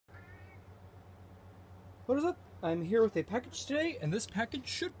What is up? I'm here with a package today, and this package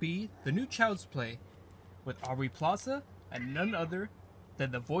should be the new Child's Play with Aubrey Plaza and none other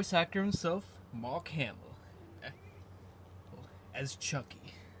than the voice actor himself, Mark Hamill, as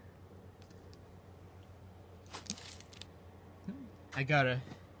Chucky. I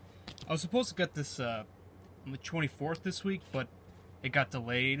was supposed to get this on the 24th this week, but it got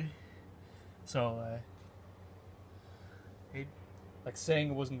delayed. So, like saying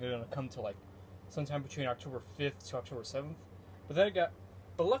it wasn't gonna come till like sometime between October 5th to October 7th.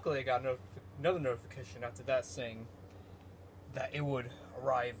 But luckily I got another notification after that saying that it would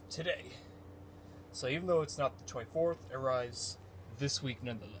arrive today. So even though it's not the 24th, it arrives this week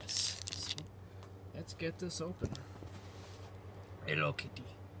nonetheless. So let's get this open. Hello, Kitty.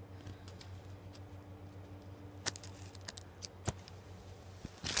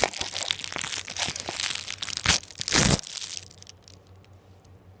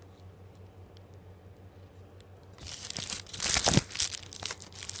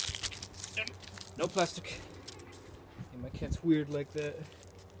 No plastic. Hey, my cat's weird like that.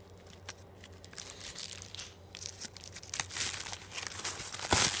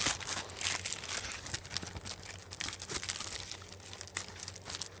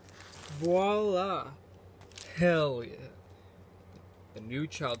 Voila! Hell yeah. The new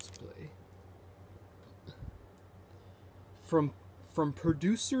Child's Play. From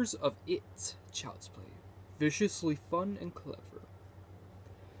producers of It, Child's Play. Viciously fun and clever.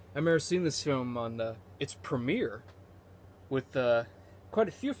 I remember seeing this film on its premiere with quite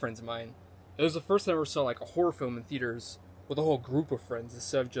a few friends of mine. It was the first time I ever saw like a horror film in theaters with a whole group of friends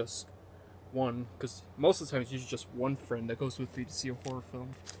instead of just one, because most of the time it's usually just one friend that goes with me to see a horror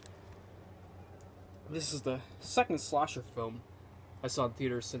film. This is the second slasher film I saw in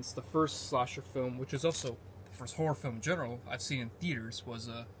theaters since the first slasher film, which is also the first horror film in general I've seen in theaters, was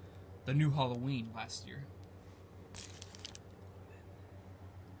the new Halloween last year.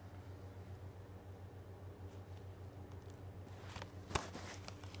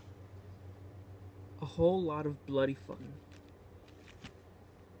 A whole lot of bloody fun.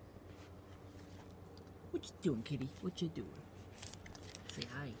 What you doing, kitty? What you doing? Say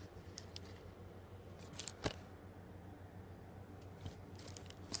hi.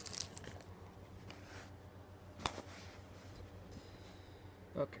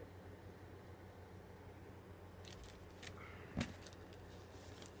 Okay.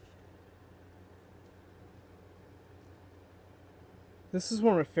 This is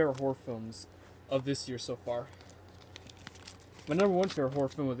one of my favorite horror films of this year so far. My number one favorite horror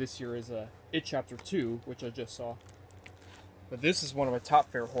film of this year is It Chapter 2, which I just saw. But this is one of my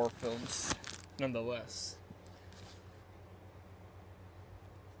top favorite horror films, nonetheless.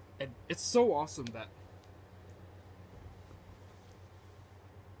 And it's so awesome that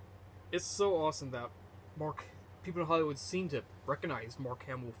people in Hollywood seem to recognize Mark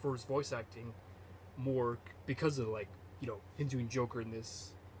Hamill for his voice acting more because of, like, you know, him doing Joker in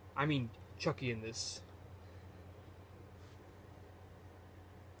this. I mean, Chucky in this.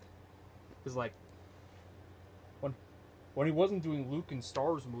 Because, like, when he wasn't doing Luke in Star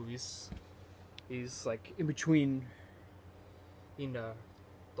Wars movies, he's, like, in between, the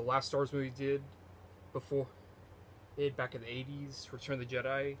last Star Wars movie he did before, back in the 80s, Return of the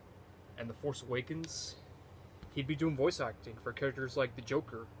Jedi, and The Force Awakens, he'd be doing voice acting for characters like the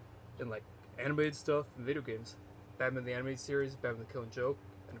Joker in, like, animated stuff and video games. Batman the Animated Series, Batman the Killing Joke,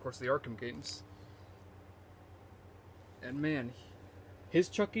 and of course the Arkham games. And man, his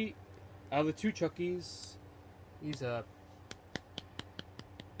Chucky, out of the two Chuckies, he's I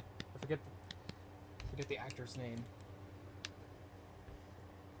forget the actor's name.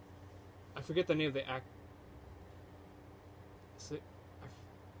 I forget the name of the act.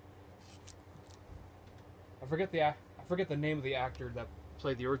 I forget the name of the actor that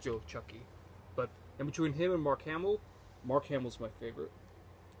played the original Chucky. But in between him and Mark Hamill's my favorite.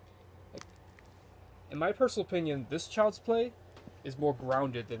 Like, in my personal opinion, this Child's Play is more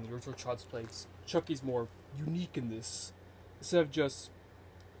grounded than the original Child's Play. Chucky's more unique in this. Instead of just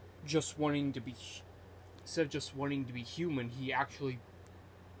wanting to be human, he actually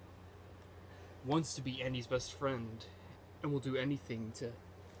wants to be Andy's best friend and will do anything to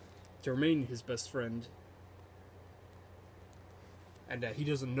remain his best friend. And he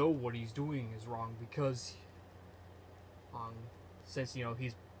doesn't know what he's doing is wrong because, since, you know,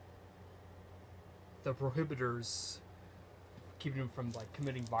 he's the prohibitors keeping him from, like,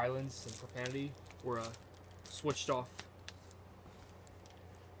 committing violence and profanity were switched off.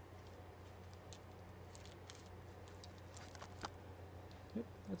 Yep,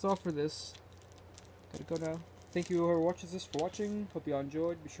 that's all for this. Gotta go now. Thank you whoever watches this for watching. Hope you all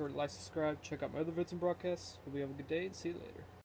enjoyed. Be sure to like, subscribe, check out my other vids and broadcasts. Hope you have a good day and see you later.